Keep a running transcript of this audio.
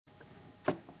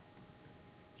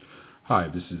Hi,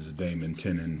 this is Damon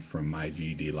Tennant from My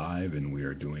GED Live, and we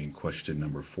are doing question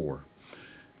number 4.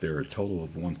 There are a total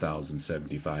of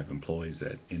 1,075 employees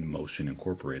at EnMotion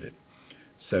Incorporated.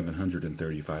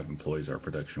 735 employees are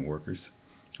production workers,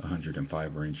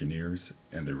 105 are engineers,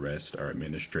 and the rest are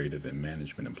administrative and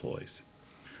management employees.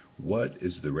 What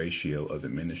is the ratio of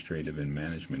administrative and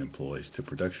management employees to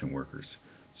production workers?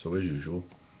 So as usual,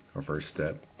 our first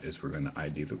step is we're going to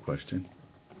ID the question.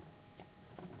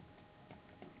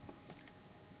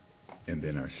 And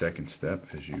then our second step,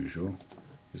 as usual,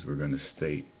 is we're going to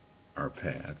state our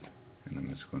path. And I'm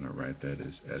just going to write that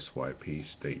as SYP,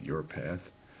 state your path,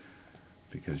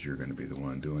 because you're going to be the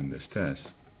one doing this test.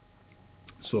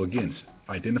 So again,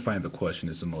 identifying the question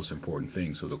is the most important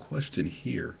thing. So the question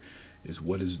here is,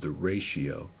 what is the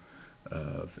ratio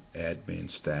of admin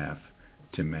staff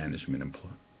to admin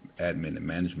and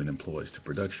management employees to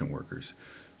production workers?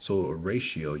 So a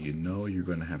ratio, you know you're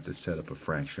going to have to set up a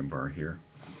fraction bar here.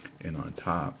 And on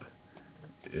top,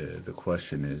 the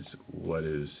question is, what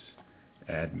is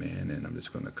admin? And I'm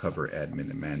just going to cover admin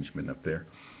and management up there.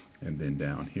 And then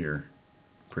down here,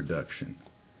 production.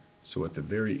 So at the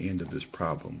very end of this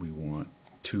problem, we want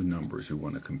two numbers. We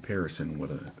want a comparison,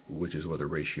 which is what a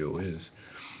ratio is,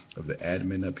 of the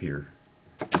admin up here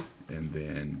and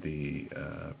then the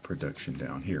production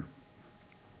down here.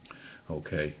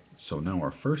 Okay, so now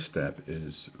our first step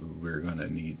is we're going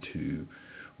to need to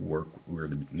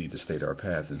state our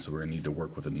path, and so we're going to need to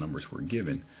work with the numbers we're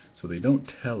given. So they don't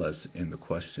tell us in the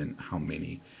question how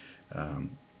many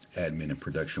admin and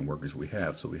production workers we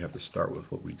have, so we have to start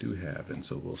with what we do have. And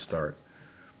so we'll start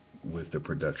with the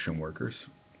production workers,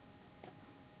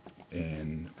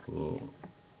 and we'll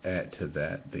add to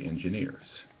that the engineers.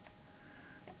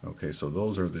 Okay, so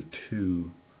those are the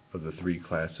two of the three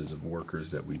classes of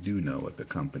workers that we do know at the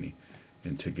company,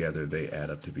 and together they add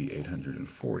up to be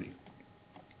 840.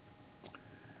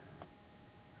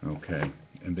 Okay,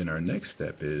 and then our next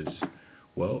step is,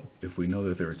 well, if we know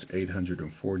that there's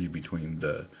 840 between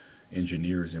the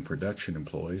engineers and production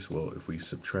employees, well, if we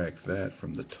subtract that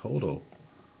from the total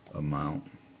amount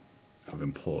of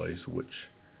employees, which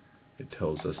it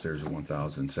tells us there's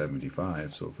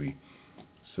 1,075, so if we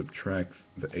subtract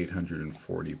the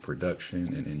 840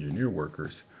 production and engineer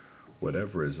workers,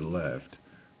 whatever is left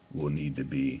will need to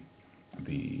be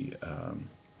the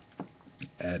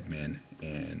admin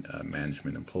and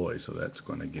management employees. So that's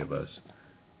going to give us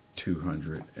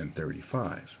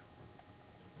 235.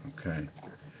 Okay,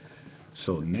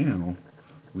 so now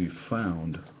we've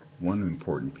found one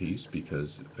important piece, because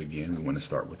again we want to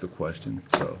start with the question.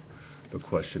 So the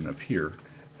question up here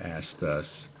asked us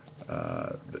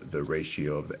the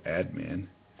ratio of the admin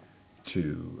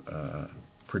to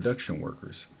production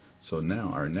workers. So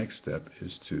now our next step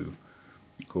is to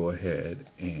go ahead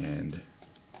and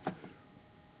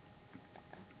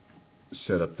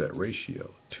set up that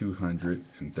ratio,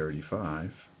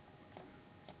 235,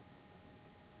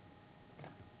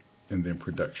 and then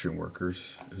production workers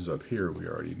is up here. We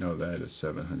already know that is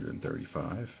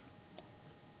 735.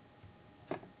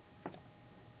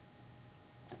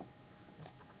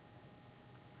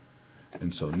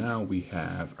 And so now we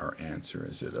have our answer.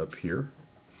 Is it up here?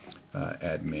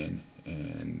 Admin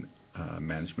and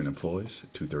management employees,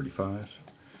 235,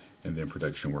 and then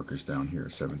production workers down here,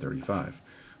 735.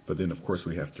 But then, of course,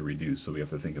 we have to reduce. So we have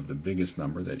to think of the biggest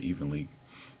number that evenly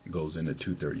goes into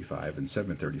 235 and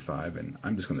 735. And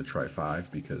I'm just going to try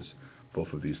 5 because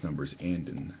both of these numbers end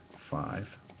in 5.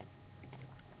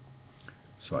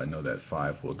 So I know that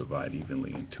 5 will divide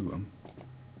evenly into them.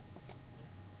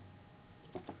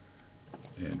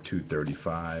 And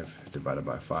 235 divided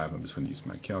by 5, I'm just going to use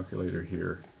my calculator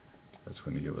here. That's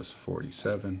going to give us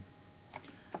 47.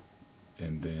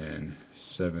 And then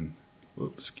 7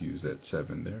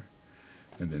 there.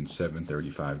 And then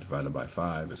 735 divided by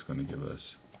 5 is going to give us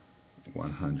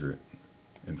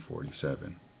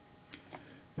 147.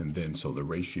 And then so the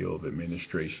ratio of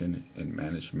administration and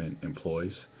management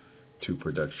employees to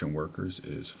production workers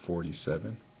is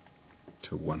 47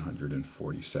 to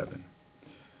 147.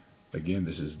 Again,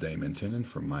 this is Damon Tennant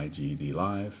from My GED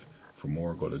Live. For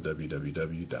more, go to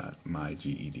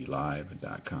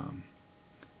www.mygedlive.com.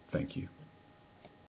 Thank you.